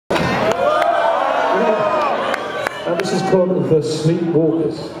This is called The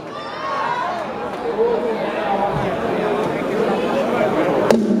Sleepwalkers.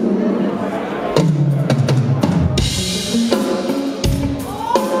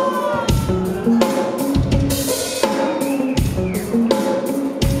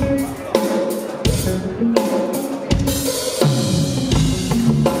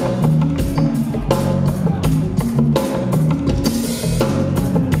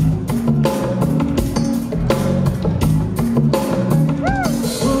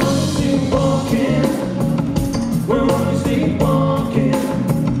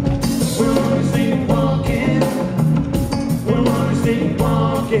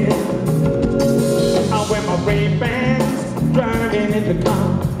 I wear my Ray-Bans, driving in the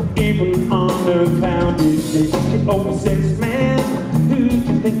car, even on the cloudy day. She always says, man, who do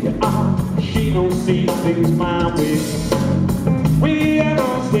you think you are? She don't see things my way. We are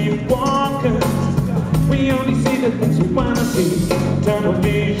all sleepwalkers, we only see the things we wanna see. Tunnel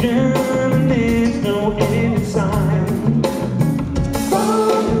vision, there's no end in sight.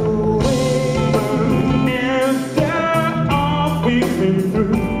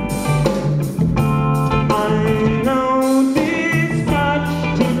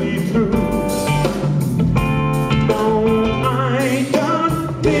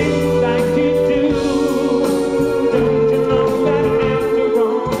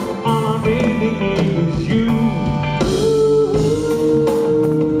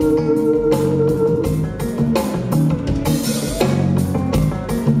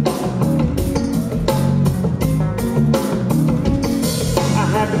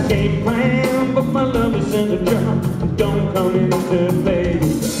 Plan, but my love is in the jar, don't come into play.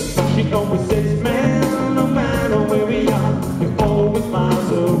 She always says, man, no matter where we are, you're always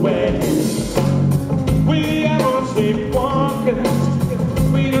miles away. We are all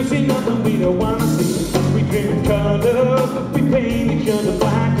sleepwalkers, we don't see nothing we don't wanna see. We dream in color, but we paint each other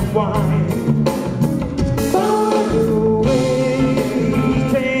black and white. By the way,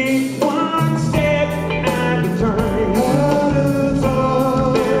 take one step at a time.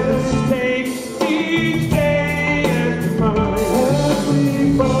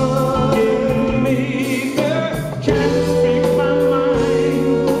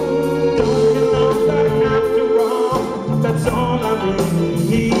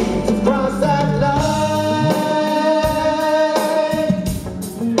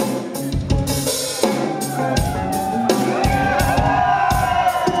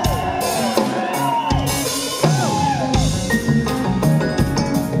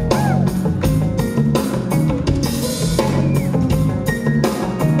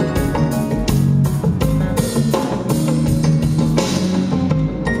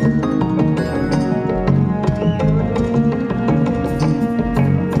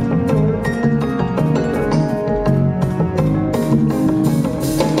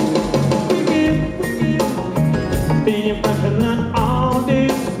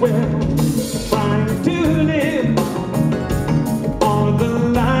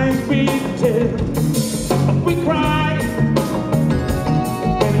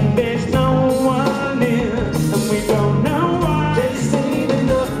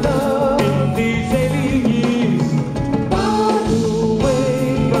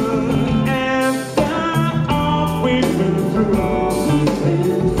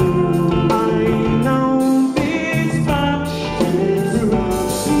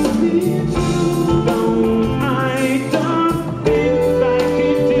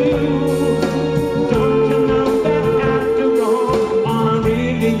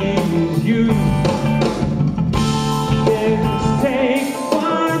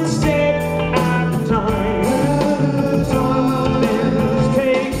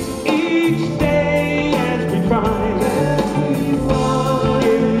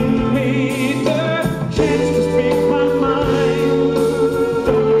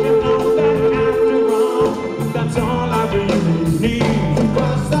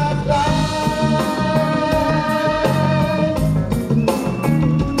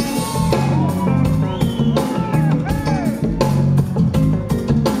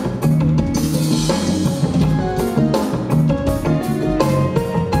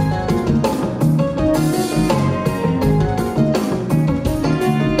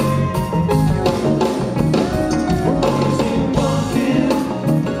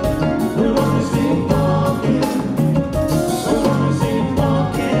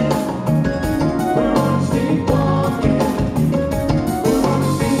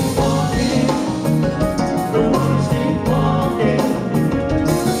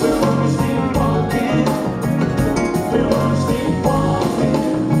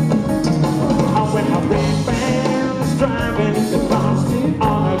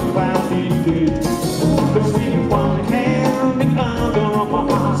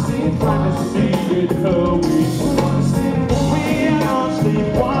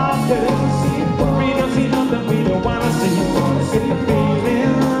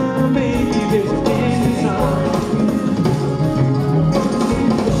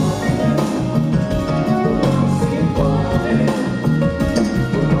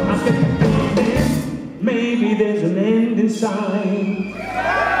 there's an end in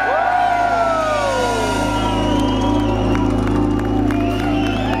sight.